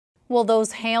Well,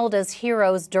 those hailed as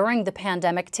heroes during the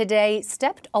pandemic today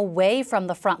stepped away from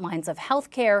the front lines of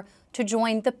healthcare to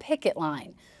join the picket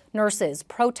line. Nurses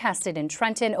protested in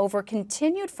Trenton over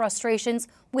continued frustrations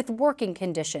with working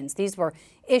conditions. These were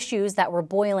issues that were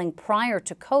boiling prior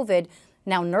to COVID.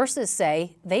 Now nurses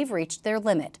say they've reached their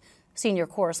limit. Senior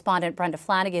correspondent Brenda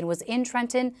Flanagan was in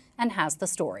Trenton and has the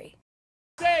story.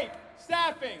 Safe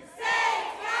staffing.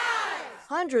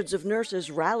 Hundreds of nurses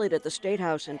rallied at the State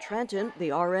House in Trenton. The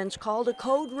RNs called a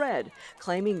code red,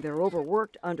 claiming they're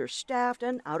overworked, understaffed,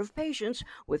 and out of patience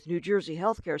with New Jersey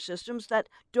healthcare systems that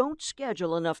don't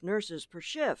schedule enough nurses per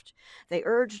shift. They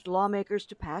urged lawmakers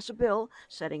to pass a bill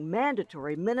setting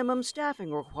mandatory minimum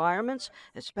staffing requirements,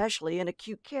 especially in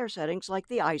acute care settings like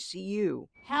the ICU.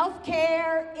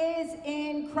 Healthcare is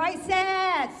in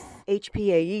crisis.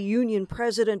 HPAE Union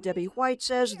President Debbie White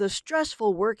says the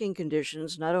stressful working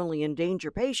conditions not only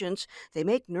endanger patients, they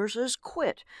make nurses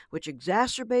quit, which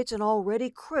exacerbates an already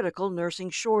critical nursing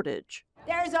shortage.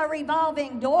 There's a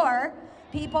revolving door.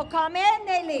 People come in,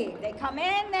 they leave. They come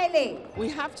in, they leave. We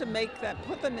have to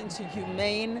put them into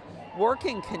humane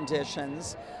working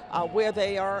conditions where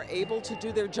they are able to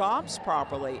do their jobs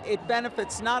properly. It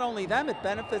benefits not only them, it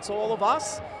benefits all of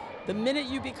us. The minute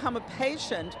you become a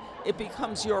patient, it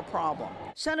becomes your problem.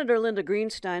 Senator Linda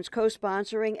Greenstein's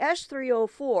co-sponsoring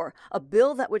S304, a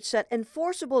bill that would set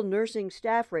enforceable nursing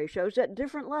staff ratios at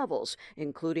different levels,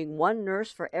 including 1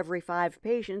 nurse for every 5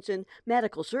 patients in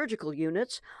medical surgical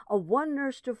units, a 1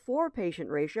 nurse to 4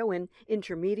 patient ratio in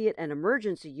intermediate and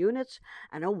emergency units,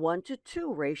 and a 1 to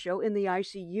 2 ratio in the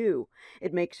ICU.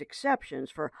 It makes exceptions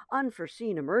for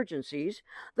unforeseen emergencies.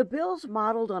 The bill's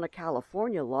modeled on a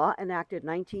California law enacted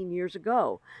 19 years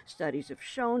ago. Studies have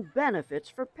shown benefits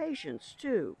for patients,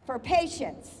 too. For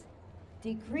patients,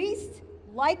 decreased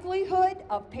likelihood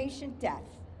of patient death,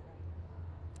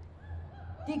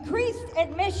 decreased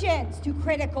admissions to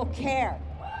critical care,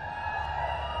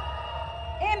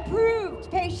 improved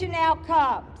patient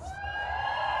outcomes,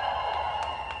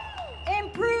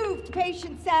 improved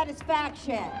patient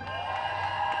satisfaction.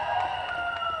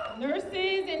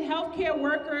 Nurses and healthcare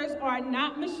workers are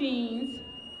not machines.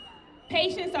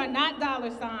 Patients are not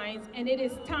dollar signs, and it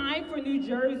is time for New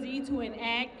Jersey to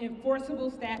enact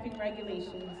enforceable staffing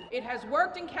regulations. It has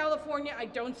worked in California. I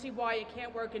don't see why it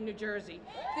can't work in New Jersey.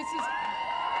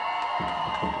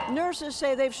 Nurses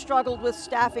say they've struggled with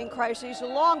staffing crises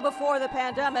long before the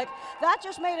pandemic. That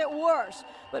just made it worse.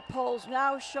 But polls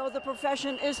now show the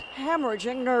profession is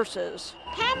hemorrhaging nurses.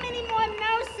 How many more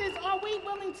nurses are we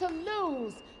willing to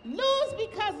lose? Lose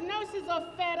because nurses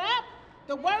are fed up?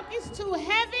 The work is too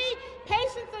heavy,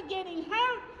 patients are getting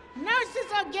hurt,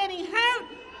 nurses are getting hurt.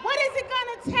 What is it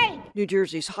going to take? New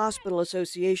Jersey's Hospital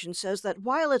Association says that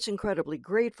while it's incredibly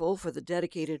grateful for the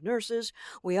dedicated nurses,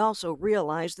 we also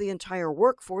realize the entire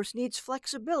workforce needs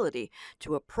flexibility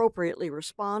to appropriately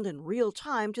respond in real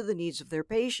time to the needs of their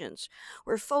patients.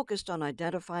 We're focused on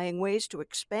identifying ways to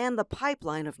expand the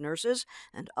pipeline of nurses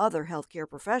and other healthcare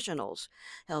professionals.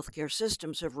 Healthcare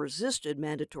systems have resisted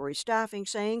mandatory staffing,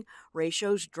 saying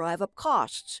ratios drive up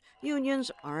costs.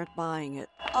 Unions aren't buying it.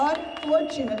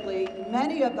 Unfortunately,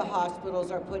 many of the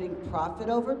hospitals are putting profit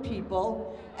over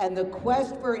people, and the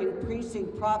quest for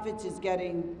increasing profits is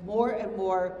getting more and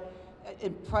more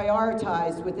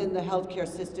prioritized within the healthcare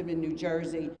system in New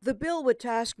Jersey. The bill would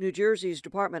task New Jersey's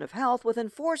Department of Health with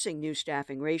enforcing new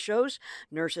staffing ratios.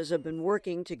 Nurses have been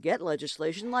working to get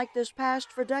legislation like this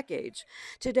passed for decades.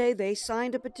 Today, they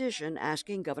signed a petition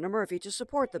asking Governor Murphy to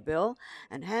support the bill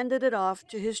and handed it off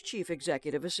to his chief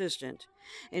executive assistant.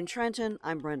 In Trenton,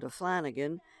 I'm Brenda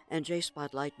Flanagan, NJ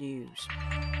Spotlight News.